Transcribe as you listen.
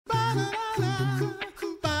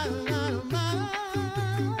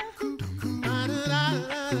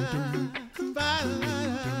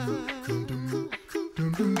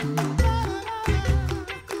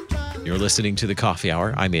listening to The Coffee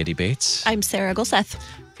Hour. I'm Andy Bates. I'm Sarah Gulseth.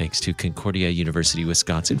 Thanks to Concordia University,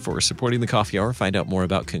 Wisconsin for supporting The Coffee Hour. Find out more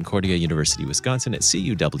about Concordia University, Wisconsin at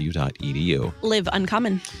cuw.edu. Live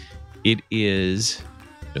uncommon. It is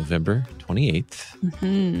November 28th.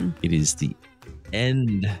 Mm-hmm. It is the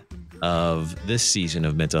end of this season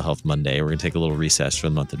of Mental Health Monday. We're going to take a little recess for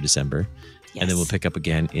the month of December, and then we'll pick up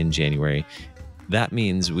again in January. That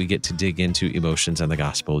means we get to dig into emotions and the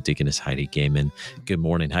gospel with Deaconess Heidi Goehmann. Good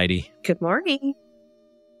morning, Heidi. Good morning.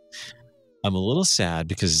 I'm a little sad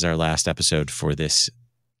because it's our last episode for this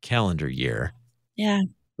calendar year. Yeah.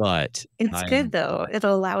 But it's good, though.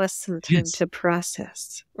 It'll allow us some time to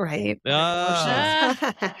process, right? It does.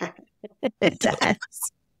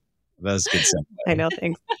 That's good stuff. I know,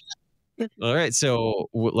 thanks. All right. So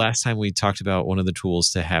last time we talked about one of the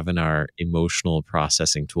tools to have in our emotional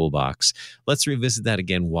processing toolbox. Let's revisit that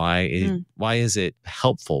again. Why is it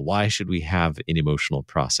helpful? Why should we have an emotional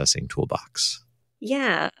processing toolbox?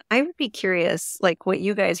 Yeah, I would be curious, like what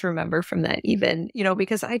you guys remember from that even,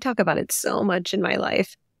 because I talk about it so much in my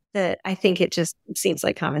life that I think it just seems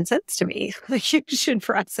like common sense to me. Like you should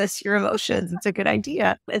process your emotions. It's a good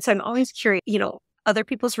idea. And so I'm always curious, other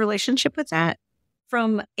people's relationship with that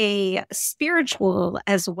from a spiritual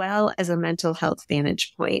as well as a mental health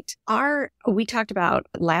vantage point. We talked about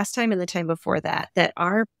last time and the time before that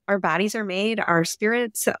our bodies are made, our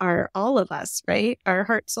spirits are all of us, right? Our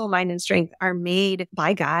heart, soul, mind, and strength are made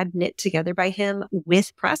by God, knit together by Him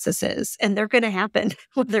with processes. And they're going to happen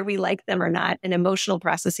whether we like them or not. And emotional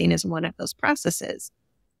processing is one of those processes.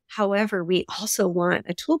 However, we also want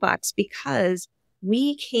a toolbox because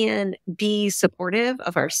we can be supportive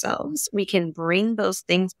of ourselves. We can bring those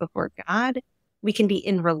things before God. We can be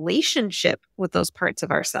in relationship with those parts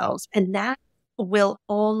of ourselves. And that will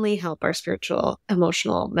only help our spiritual,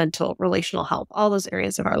 emotional, mental, relational health, all those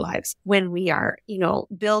areas of our lives when we are,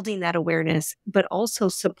 building that awareness, but also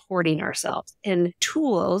supporting ourselves. And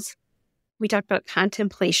tools, we talked about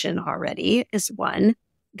contemplation already is one.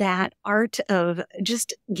 That art of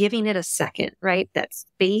just giving it a second, right? That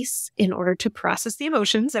space in order to process the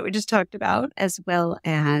emotions that we just talked about, as well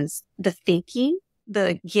as the thinking,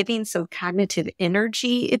 the giving some cognitive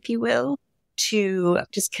energy, if you will, to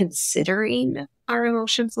just considering our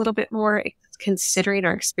emotions a little bit more, considering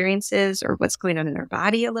our experiences or what's going on in our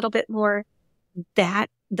body a little bit more.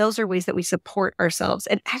 Those are ways that we support ourselves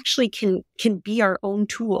and actually can be our own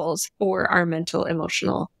tools for our mental,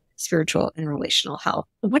 emotional, spiritual, and relational health.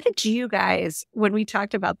 What did you guys, when we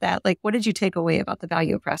talked about that, what did you take away about the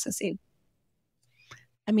value of processing?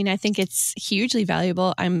 I mean, I think it's hugely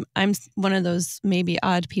valuable. I'm one of those maybe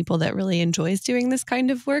odd people that really enjoys doing this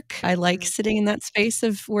kind of work. I like sitting in that space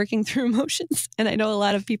of working through emotions. And I know a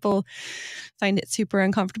lot of people find it super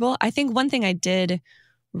uncomfortable. I think one thing I did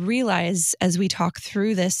realize as we talk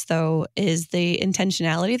through this, though, is the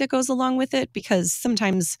intentionality that goes along with it. Because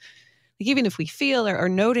sometimes even if we feel or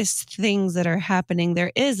notice things that are happening,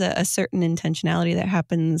 there is a certain intentionality that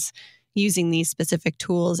happens using these specific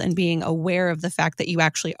tools and being aware of the fact that you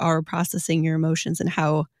actually are processing your emotions and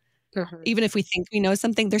how, even if we think we know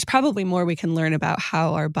something, there's probably more we can learn about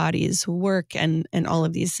how our bodies work and all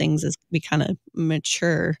of these things as we kind of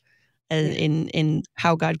mature in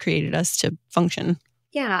how God created us to function.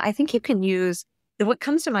 Yeah, I think you can use what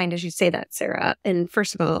comes to mind as you say that, Sarah. And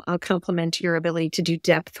first of all, I'll compliment your ability to do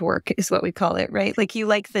depth work is what we call it, right? Like you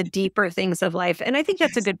like the deeper things of life. And I think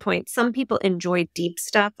that's a good point. Some people enjoy deep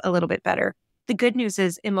stuff a little bit better. The good news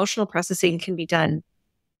is emotional processing can be done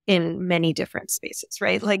in many different spaces,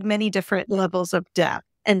 right? Like many different levels of depth.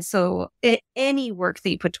 And so any work that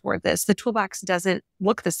you put toward this, the toolbox doesn't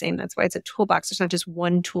look the same. That's why it's a toolbox. There's not just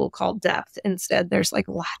one tool called depth. Instead, there's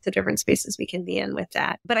lots of different spaces we can be in with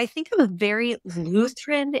that. But I think of a very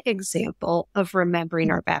Lutheran example of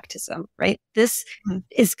remembering our baptism, right? This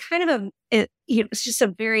is kind of it's just a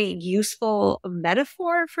very useful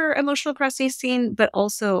metaphor for emotional processing, but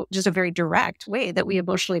also just a very direct way that we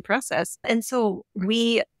emotionally process. And so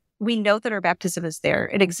we know that our baptism is there.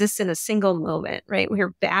 It exists in a single moment, right? We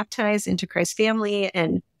are baptized into Christ's family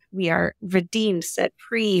and we are redeemed, set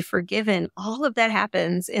free, forgiven. All of that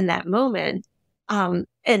happens in that moment. And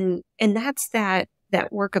that's that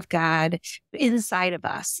work of God inside of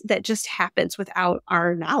us that just happens without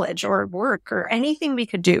our knowledge or work or anything we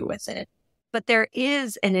could do with it. But there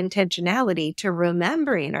is an intentionality to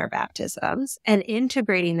remembering our baptisms and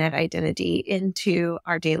integrating that identity into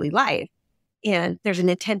our daily life. And there's an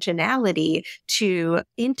intentionality to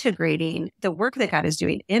integrating the work that God is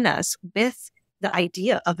doing in us with the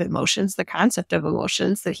idea of emotions, the concept of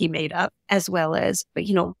emotions that He made up, as well as,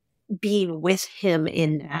 being with Him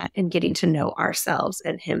in that and getting to know ourselves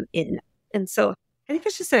and Him in that. And so I think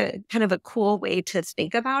it's just a kind of a cool way to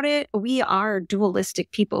think about it. We are dualistic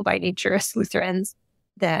people by nature as Lutherans,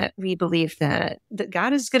 that we believe that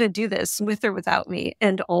God is going to do this with or without me.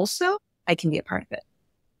 And also I can be a part of it.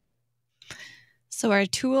 So our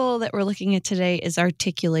tool that we're looking at today is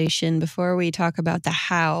articulation. Before we talk about the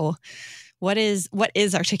how, what is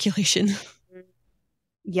articulation?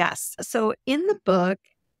 Yes. So in the book,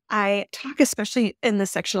 I talk, especially in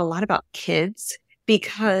this section, a lot about kids,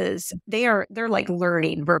 because they're like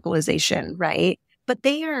learning verbalization, right? But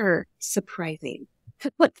they are surprising.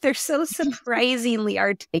 Like they're so surprisingly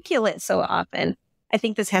articulate so often. I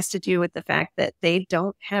think this has to do with the fact that they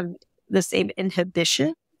don't have the same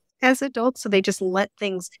inhibition as adults. So they just let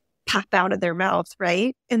things pop out of their mouths,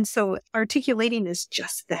 right? And so articulating is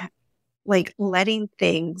just that, like letting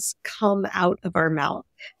things come out of our mouth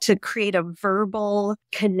to create a verbal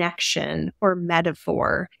connection or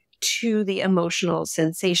metaphor to the emotional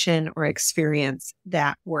sensation or experience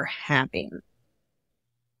that we're having.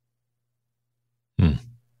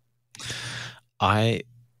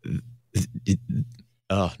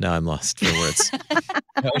 Now I'm lost for words.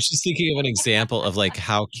 I was just thinking of an example of like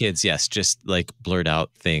how kids, just like blurt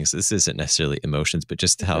out things. This isn't necessarily emotions, but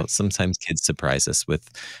just how sometimes kids surprise us with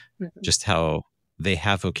just how they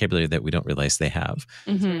have vocabulary that we don't realize they have.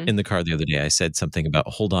 In the car the other day, I said something about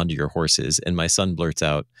hold on to your horses, and my son blurts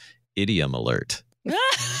out, idiom alert.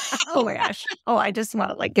 Oh my gosh. Oh, I just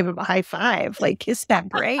want to like give him a high five, like kiss that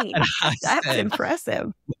brain. That's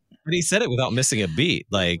impressive. But he said it without missing a beat.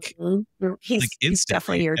 Like, he's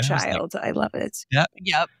instantly. definitely your And child. I love it. Yeah.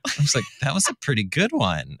 Yep. I was like, that was a pretty good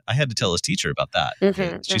one. I had to tell his teacher about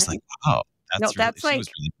that. She's like, wow, that's really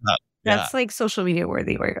proud. That's like social media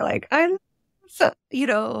worthy, where you're like, I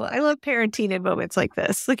love parenting in moments like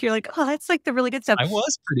this. Like you're like, oh, that's like the really good stuff. I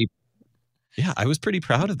was pretty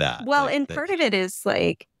proud of that. Well, and part of it is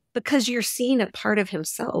like, because you're seeing a part of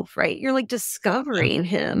himself, right? You're like discovering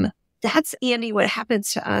him. That's, Andy, what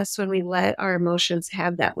happens to us when we let our emotions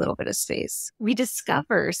have that little bit of space. We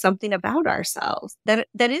discover something about ourselves that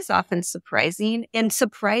is often surprising and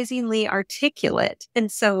surprisingly articulate.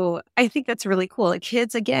 And so I think that's really cool. Like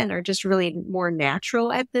kids, again, are just really more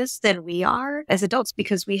natural at this than we are as adults,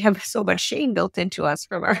 because we have so much shame built into us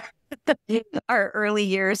from our early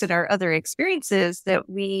years and our other experiences that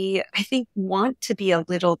we, I think, want to be a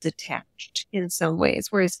little detached in some ways.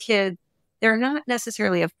 Whereas kids, they're not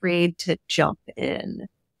necessarily afraid to jump in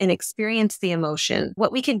and experience the emotion.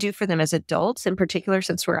 What we can do for them as adults, in particular,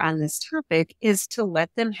 since we're on this topic, is to let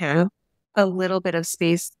them have a little bit of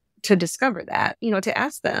space to discover that, to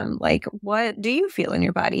ask them, like, what do you feel in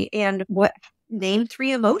your body? And name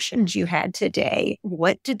 3 emotions you had today.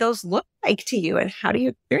 What did those look like to you? And how do you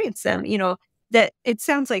experience them? That it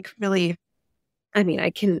sounds like really,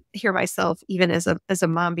 I can hear myself even as a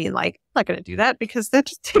mom being like, I'm not going to do that because that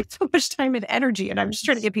just takes so much time and energy. And I'm just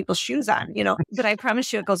trying to get people's shoes on, But I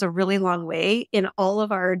promise you it goes a really long way in all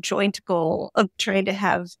of our joint goal of trying to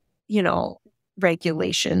have,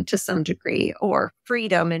 regulation to some degree, or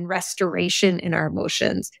freedom and restoration in our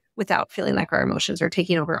emotions without feeling like our emotions are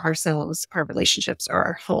taking over ourselves, our relationships, or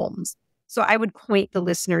our homes. So I would point the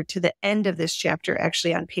listener to the end of this chapter,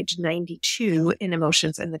 actually on page 92 in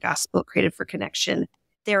Emotions and the Gospel Created for Connection.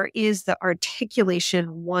 There is the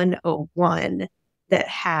Articulation 101 that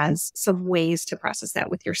has some ways to process that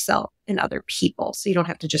with yourself and other people. So you don't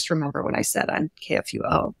have to just remember what I said on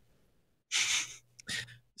KFUO.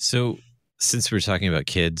 So since we're talking about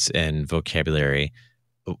kids and vocabulary,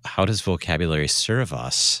 how does vocabulary serve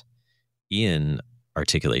us in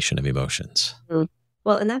articulation of emotions?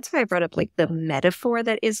 Well, and that's why I brought up like the metaphor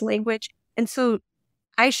that is language. And so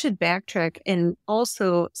I should backtrack and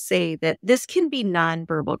also say that this can be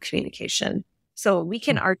nonverbal communication. So we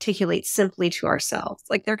can articulate simply to ourselves.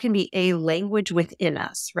 Like there can be a language within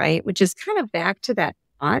us, right? Which is kind of back to that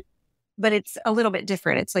thought, but it's a little bit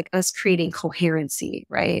different. It's like us creating coherency,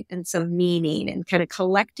 right? And some meaning and kind of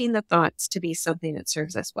collecting the thoughts to be something that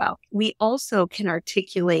serves us well. We also can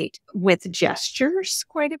articulate with gestures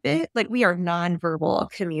quite a bit. Like we are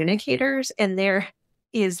nonverbal communicators, and there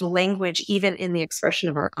is language even in the expression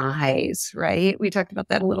of our eyes, right? We talked about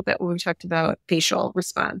that a little bit when we talked about facial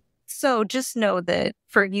response. So just know that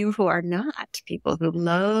for you who are not people who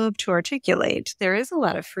love to articulate, there is a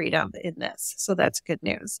lot of freedom in this. So that's good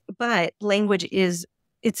news. But language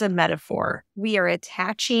it's a metaphor. We are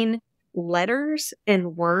attaching letters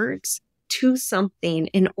and words to something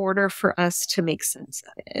in order for us to make sense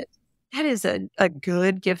of it. that is a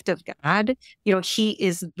good gift of God. He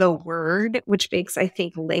is the Word, which makes, I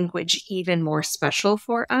think, language even more special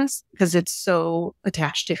for us because it's so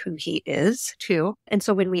attached to who He is too. And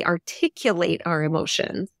so when we articulate our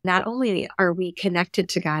emotions, not only are we connected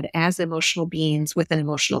to God as emotional beings with an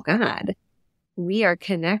emotional God, we are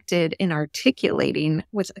connected in articulating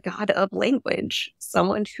with a God of language,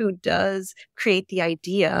 someone who does create the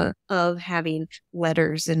idea of having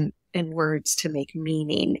letters and words to make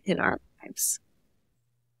meaning in our lives.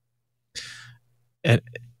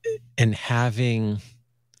 And having,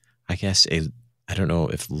 I guess, I don't know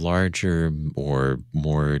if larger or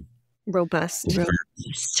more robust.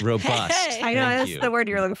 Robust. Hey, I know that's the word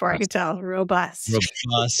you're looking for. I can tell. Robust.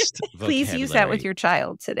 Robust. Please use that with your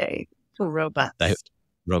child today. Robust.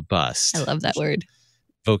 Robust. I love that word.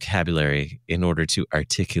 Vocabulary in order to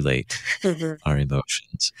articulate our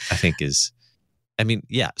emotions, I think is,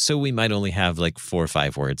 so we might only have like 4 or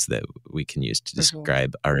 5 words that we can use to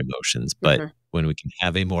describe our emotions, but when we can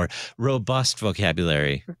have a more robust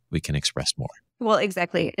vocabulary, we can express more. Well,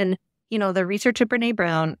 exactly. And, the research of Brene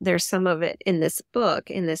Brown, there's some of it in this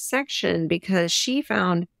book, in this section, because she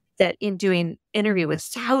found that in doing interview with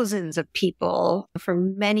thousands of people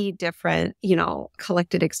from many different,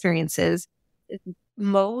 collected experiences,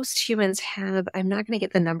 most humans have, I'm not going to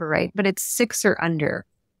get the number right, but it's 6 or under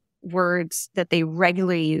words that they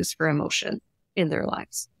regularly use for emotion in their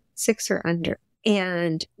lives. 6 or under.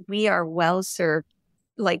 And we are well served.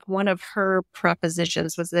 Like one of her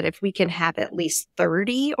propositions was that if we can have at least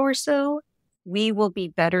 30 or so, we will be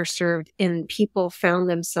better served, and people found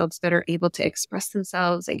themselves better able to express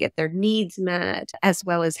themselves and get their needs met, as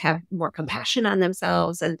well as have more compassion on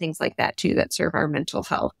themselves and things like that too, that serve our mental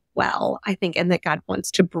health well, I think, and that God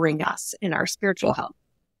wants to bring us in our spiritual health.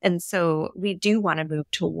 And so we do want to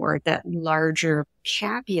move toward that larger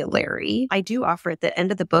vocabulary. I do offer at the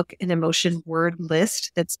end of the book an emotion word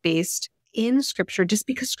list that's based in Scripture, just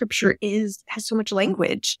because Scripture has so much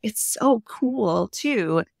language. It's so cool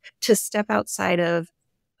too to step outside of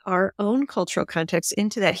our own cultural context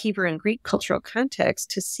into that Hebrew and Greek cultural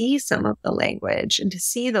context to see some of the language and to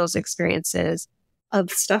see those experiences of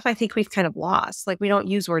stuff I think we've kind of lost. Like we don't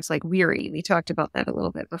use words like weary. We talked about that a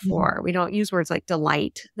little bit before. We don't use words like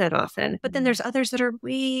delight that often, but then there's others that are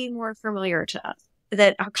way more familiar to us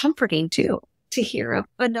that are comforting too. To hear of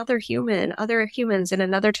other humans in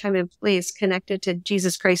another time and place connected to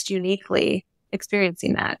Jesus Christ uniquely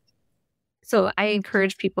experiencing that. So I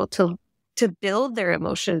encourage people to build their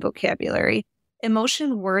emotion vocabulary.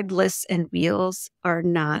 Emotion word lists and wheels are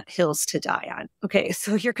not hills to die on. Okay,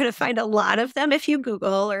 so you're going to find a lot of them if you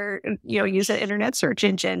Google or use an internet search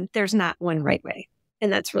engine. There's not one right way.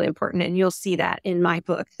 And that's really important. And you'll see that in my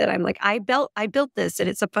book that I'm like, I built this and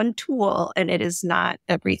it's a fun tool and it is not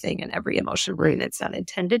everything and every emotion word. It's not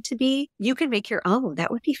intended to be. You can make your own. That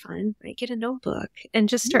would be fun. Right? Get a notebook and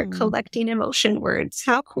just start collecting emotion words.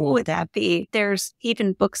 How cool would that be? There's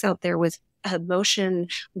even books out there with emotion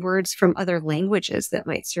words from other languages that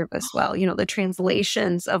might serve us well. The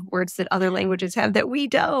translations of words that other languages have that we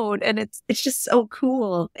don't. And it's just so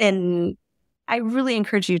cool. And I really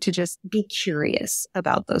encourage you to just be curious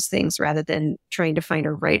about those things rather than trying to find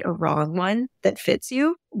a right or wrong one that fits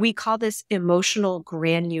you. We call this emotional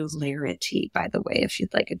granularity, by the way, if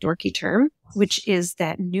you'd like a dorky term, which is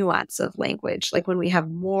that nuance of language. Like when we have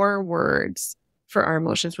more words for our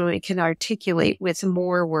emotions, when we can articulate with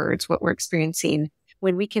more words what we're experiencing,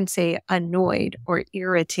 when we can say annoyed or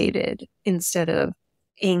irritated instead of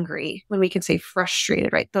angry, when we can say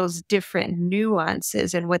frustrated, right? Those different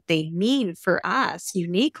nuances and what they mean for us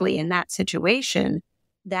uniquely in that situation,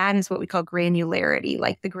 that is what we call granularity,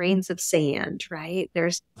 like the grains of sand, right?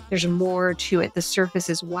 There's more to it. The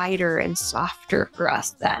surface is wider and softer for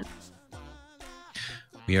us then.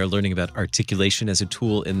 We are learning about articulation as a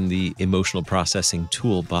tool in the emotional processing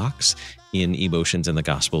toolbox in Emotions and the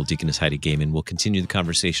Gospel. Deaconess Heidi Goehmann will continue the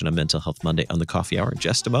conversation on Mental Health Monday on the Coffee Hour in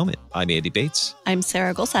just a moment. I'm Andy Bates. I'm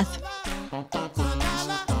Sarah Golseth.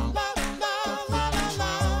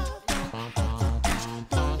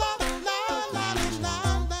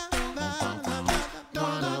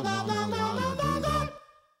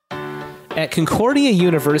 At Concordia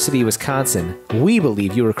University, Wisconsin, we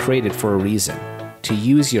believe you were created for a reason: to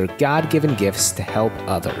use your God-given gifts to help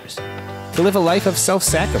others, to live a life of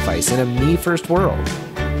self-sacrifice in a me-first world,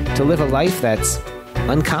 to live a life that's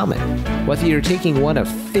uncommon. Whether you're taking one of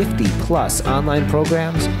 50-plus online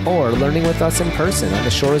programs or learning with us in person on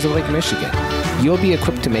the shores of Lake Michigan, you'll be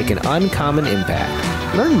equipped to make an uncommon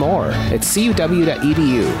impact. Learn more at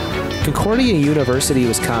cuw.edu. Concordia University,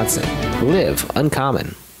 Wisconsin. Live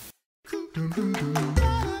uncommon.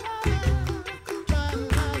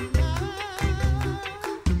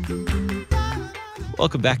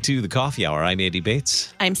 Welcome back to the Coffee Hour. I'm Andy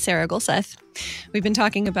Bates. I'm Sarah Gulseth. We've been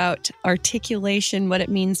talking about articulation, what it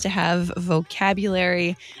means to have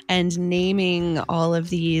vocabulary, and naming all of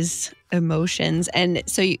these emotions. And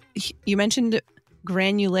so you mentioned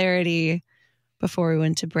granularity before we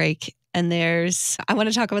went to break. And I want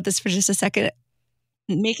to talk about this for just a second.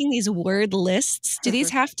 Making these word lists, do these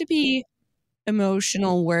have to be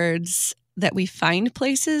emotional words that we find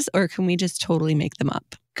places, or can we just totally make them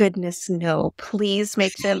up? Goodness, no. Please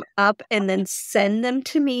make them up and then send them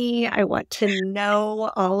to me. I want to know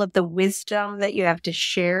all of the wisdom that you have to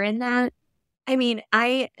share in that. I mean,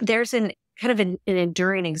 there's an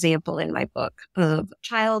enduring example in my book of a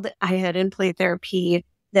child I had in play therapy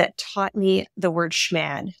that taught me the word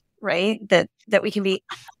schmad, right? That we can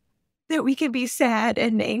be sad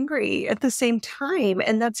and angry at the same time.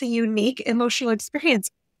 And that's a unique emotional experience.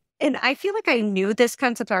 And I feel like I knew this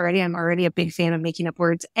concept already. I'm already a big fan of making up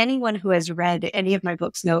words. Anyone who has read any of my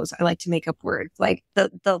books knows I like to make up words. Like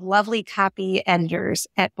the lovely copy editors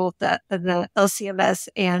at both the LCMS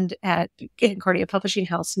and at Concordia Publishing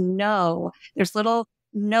House know there's little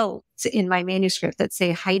notes in my manuscript that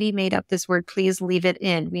say, Heidi made up this word. Please leave it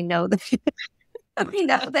in. We know that. We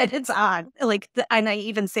know that it's on. And I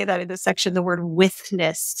even say that in the section, the word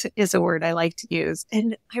withness is a word I like to use.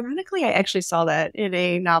 And ironically, I actually saw that in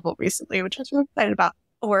a novel recently, which I was really excited about.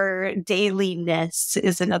 Or dailiness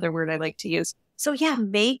is another word I like to use. So yeah,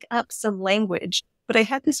 make up some language. But I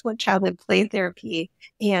had this one child in play therapy,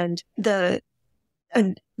 and the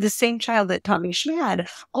same child that taught me schmad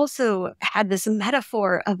also had this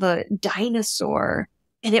metaphor of a dinosaur,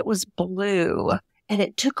 and it was blue. And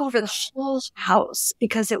it took over the whole house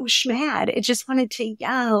because it was schmad. It just wanted to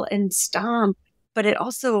yell and stomp, but it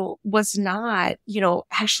also was not,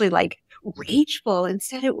 actually like rageful.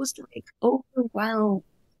 Instead, it was like overwhelmed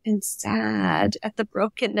and sad at the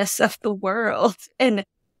brokenness of the world. And,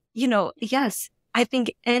 yes, I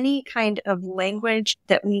think any kind of language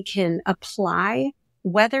that we can apply,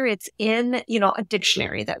 whether it's in, a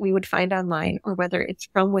dictionary that we would find online, or whether it's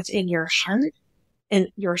from within your heart and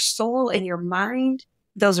your soul and your mind,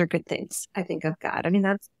 those are good things, I think, of God. I mean,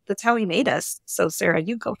 that's how he made us. So Sarah,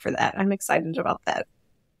 you go for that. I'm excited about that.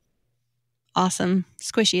 Awesome.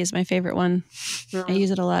 Squishy is my favorite one. I use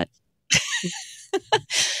it a lot.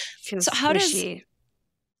 So how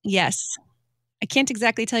yes, I can't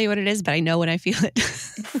exactly tell you what it is, but I know when I feel it.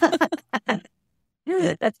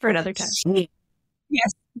 That's for another time.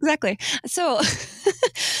 Yes, exactly. So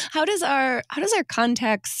how does our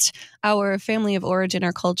context, our family of origin,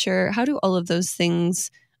 our culture, how do all of those things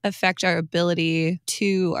affect our ability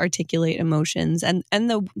to articulate emotions and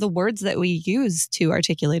the words that we use to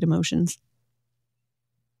articulate emotions?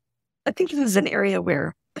 I think this is an area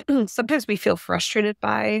where sometimes we feel frustrated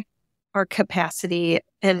by our capacity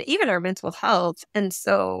and even our mental health. And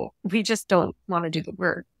so we just don't want to do the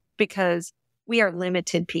work because we are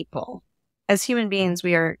limited people. As human beings,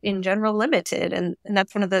 we are in general limited. And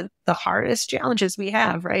that's one of the hardest challenges we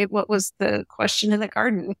have, right? What was the question in the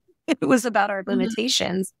garden? It was about our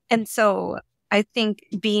limitations. And so I think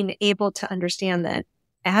being able to understand that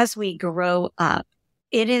as we grow up,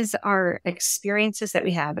 it is our experiences that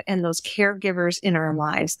we have and those caregivers in our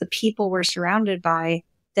lives, the people we're surrounded by,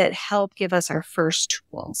 that help give us our first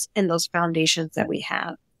tools and those foundations that we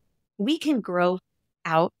have. We can grow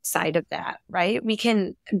outside of that, right? We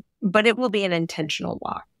can, but it will be an intentional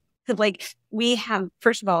walk. Like we have,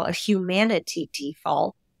 first of all, a humanity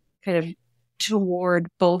default kind of toward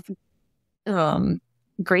both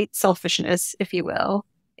great selfishness, if you will,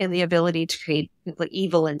 and the ability to create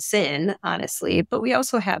evil and sin, honestly. But we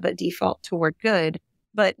also have a default toward good.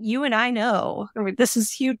 But you and I know, this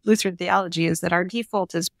is huge Lutheran theology, is that our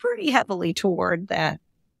default is pretty heavily toward that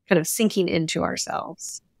kind of sinking into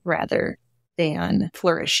ourselves rather than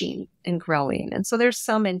flourishing and growing. And so there's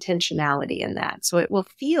some intentionality in that. So it will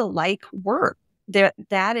feel like work.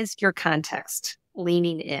 That is your context,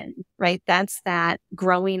 leaning in, right? That's that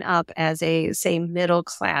growing up as a, say,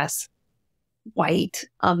 middle-class white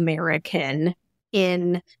American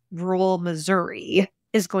in rural Missouri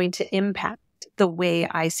is going to impact the way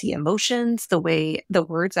I see emotions, the way the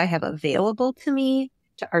words I have available to me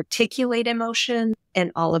to articulate emotion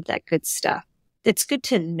and all of that good stuff. It's good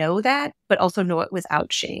to know that, but also know it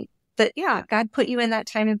without shame. That, yeah, God put you in that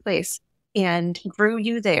time and place and grew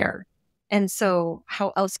you there. And so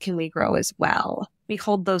how else can we grow as well? We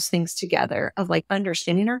hold those things together of like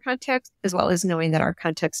understanding our context as well as knowing that our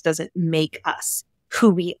context doesn't make us who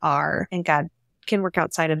we are, and God can work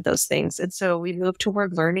outside of those things. And so we move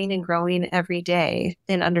toward learning and growing every day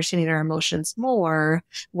and understanding our emotions more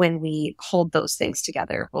when we hold those things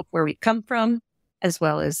together, both where we come from as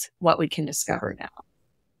well as what we can discover now.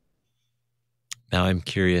 Now I'm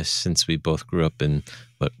curious, since we both grew up in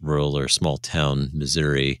rural or small town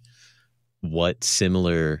Missouri, what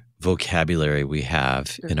similar vocabulary we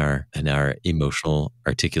have in our emotional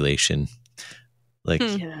articulation. Like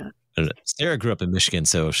Sarah grew up in Michigan,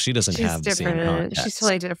 so she doesn't have the same context. She's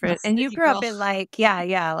totally different. And you grew up in like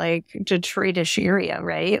Detroit-ish area,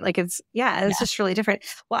 right? Like it's just really different.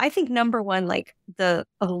 Well, I think number one, like a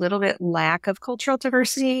little bit lack of cultural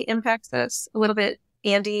diversity impacts us a little bit,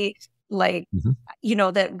 Andy. Like,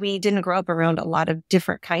 that we didn't grow up around a lot of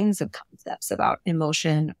different kinds of concepts about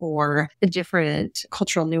emotion or the different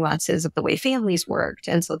cultural nuances of the way families worked.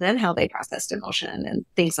 And so then how they processed emotion and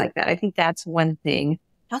things like that. I think that's one thing.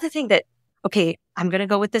 Another thing that, okay, I'm going to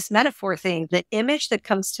go with this metaphor thing. The image that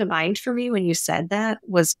comes to mind for me when you said that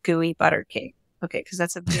was gooey butter cake. Okay, because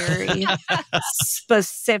that's a very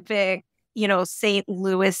specific, St.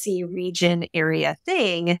 Louis-y region area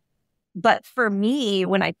thing. But for me,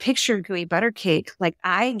 when I picture gooey butter cake, like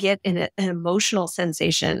I get an emotional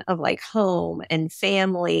sensation of like home and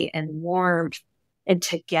family and warmth and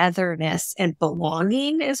togetherness and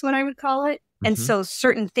belonging is what I would call it. And so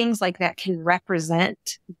certain things like that can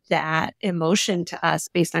represent that emotion to us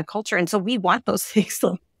based on culture. And so we want those things.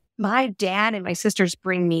 So my dad and my sisters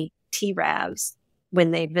bring me T-Rabs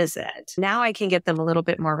when they visit. Now I can get them a little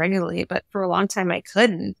bit more regularly, but for a long time I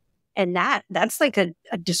couldn't. And that's like a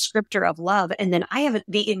descriptor of love. And then I have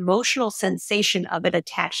the emotional sensation of it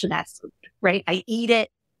attached to that food, right? I eat it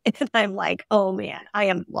and I'm like, oh man, I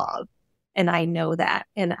am loved. And I know that.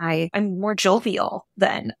 And I'm more jovial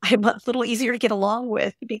then. I'm a little easier to get along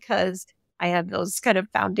with because I have those kind of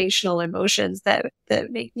foundational emotions that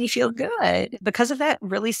make me feel good because of that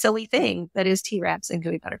really silly thing that is T-Rabs and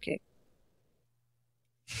gooey butter cake.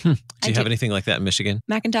 Do you have anything like that in Michigan?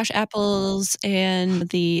 Macintosh apples and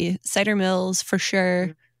the cider mills for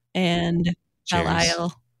sure. And Belle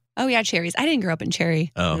Isle. Oh yeah, cherries. I didn't grow up in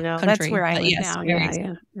cherry country. That's where I live now.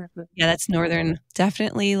 Yeah, that's northern.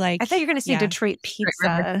 Definitely like. I thought you were going to say Detroit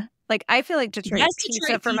pizza. Like I feel like Detroit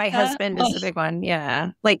pizza for my husband is the big one.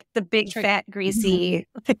 Yeah, like the big Detroit, fat greasy.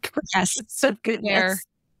 So goodness.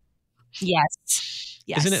 Yes.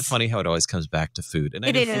 Isn't it funny how it always comes back to food? And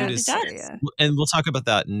I know food is, and we'll talk about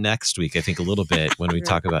that next week, I think, a little bit when we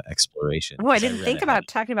talk about exploration. Oh, I didn't think about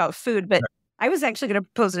talking about food, but I was actually going to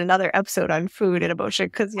propose another episode on food and emotion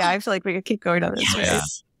because, I feel like we could keep going on this way.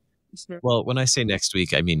 Yeah. Well, when I say next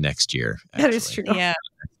week, I mean next year. Actually. That is true. Yeah.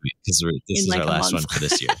 Because this is our last one for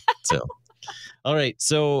this year. So, all right.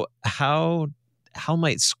 So how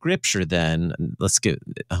might Scripture then,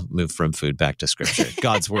 I'll move from food back to Scripture,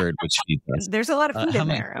 God's Word, which feeds us. There's a lot of food in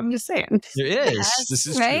there. I'm just saying. There is. Yes, this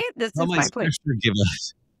is right? True. This is my point.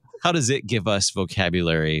 How does it give us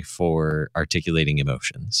vocabulary for articulating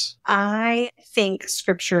emotions? I think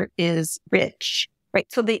Scripture is rich, right?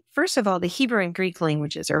 So first of all, the Hebrew and Greek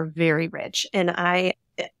languages are very rich. And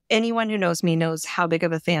anyone who knows me knows how big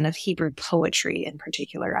of a fan of Hebrew poetry in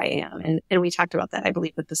particular I am. And we talked about that, I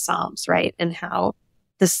believe, with the Psalms, right? And how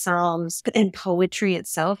the Psalms and poetry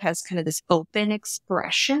itself has kind of this open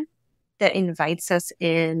expression that invites us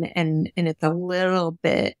in, and it's a little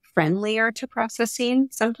bit friendlier to processing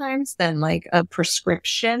sometimes than like a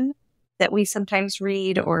prescription that we sometimes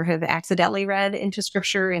read or have accidentally read into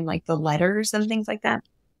Scripture in like the letters and things like that.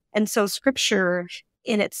 And so Scripture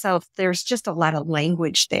in itself, there's just a lot of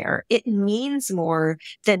language there. It means more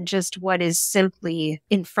than just what is simply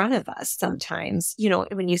in front of us sometimes.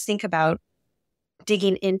 When you think about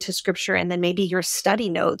digging into Scripture and then maybe your study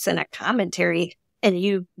notes and a commentary, and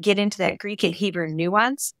you get into that Greek and Hebrew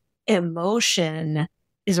nuance, emotion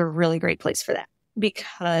is a really great place for that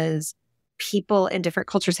because people in different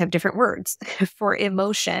cultures have different words for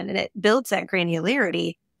emotion, and it builds that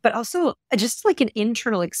granularity, but also just like an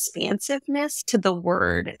internal expansiveness to the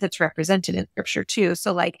word that's represented in Scripture too.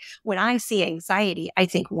 So like when I see anxiety, I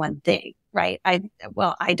think one thing, right? I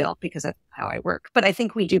don't because that's how I work, but I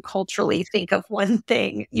think we do culturally think of one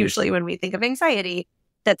thing usually when we think of anxiety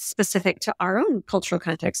that's specific to our own cultural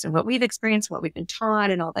context and what we've experienced, what we've been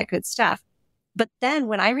taught and all that good stuff. But then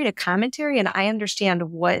when I read a commentary and I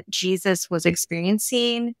understand what Jesus was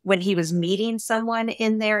experiencing when he was meeting someone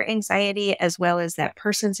in their anxiety, as well as that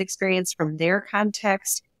person's experience from their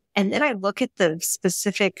context, and then I look at the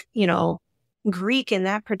specific, Greek in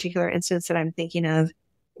that particular instance that I'm thinking of,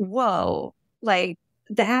 whoa, like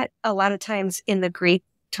that a lot of times in the Greek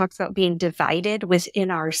talks about being divided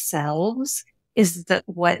within ourselves is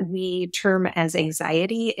what we term as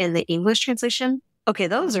anxiety in the English translation. Okay,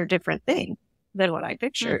 those are different things than what I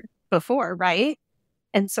pictured before, right?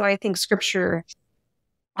 And so I think Scripture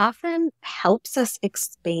often helps us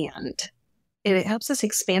expand. It helps us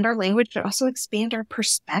expand our language, but also expand our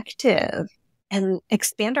perspective and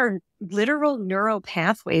expand our literal neural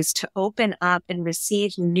pathways to open up and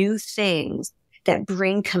receive new things that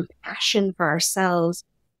bring compassion for ourselves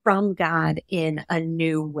from God in a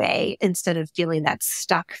new way, instead of feeling that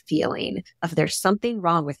stuck feeling of there's something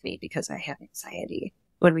wrong with me because I have anxiety.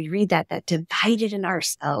 When we read that divided in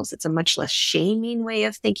ourselves, it's a much less shaming way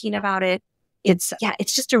of thinking about it. It's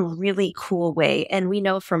just a really cool way. And we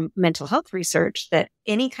know from mental health research that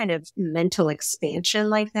any kind of mental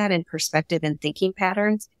expansion like that in perspective and thinking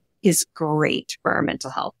patterns is great for our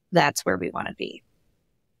mental health. That's where we want to be.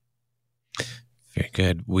 Very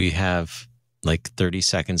good. We have like 30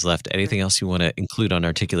 seconds left. Anything else you want to include on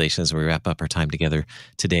articulation as we wrap up our time together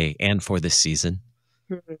today and for this season?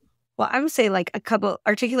 Mm-hmm. Well, I would say like a couple,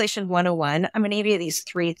 Articulation 101. I'm going to give you these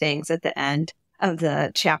 3 things at the end of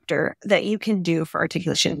the chapter that you can do for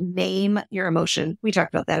articulation. Name your emotion. We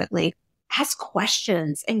talked about that at length. Ask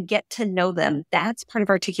questions and get to know them. That's part of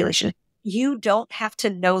articulation. You don't have to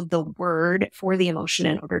know the word for the emotion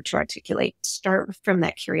in order to articulate. Start from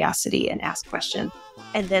that curiosity and ask questions,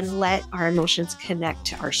 and then let our emotions connect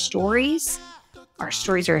to our stories. Our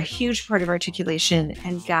stories are a huge part of articulation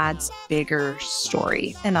and God's bigger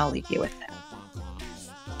story. And I'll leave you with that.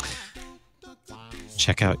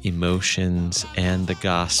 Check out Emotions and the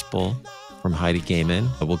Gospel from Heidi Goehmann.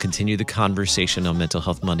 We'll continue the conversation on Mental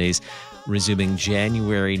Health Mondays, resuming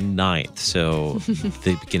January 9th. So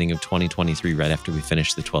the beginning of 2023, right after we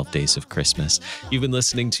finish the 12 days of Christmas. You've been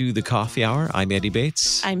listening to The Coffee Hour. I'm Andy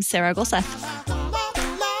Bates. I'm Sarah Golseth.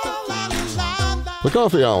 The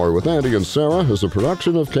Coffee Hour with Andy and Sarah is a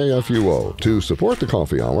production of KFUO. To support The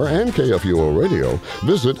Coffee Hour and KFUO Radio,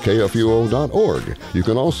 visit KFUO.org. You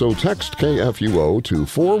can also text KFUO to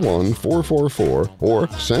 41444 or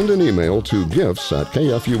send an email to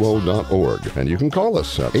gifts@KFUO.org. And you can call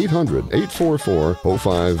us at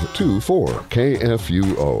 800-844-0524.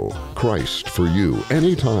 KFUO. Christ for you,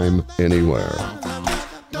 anytime, anywhere.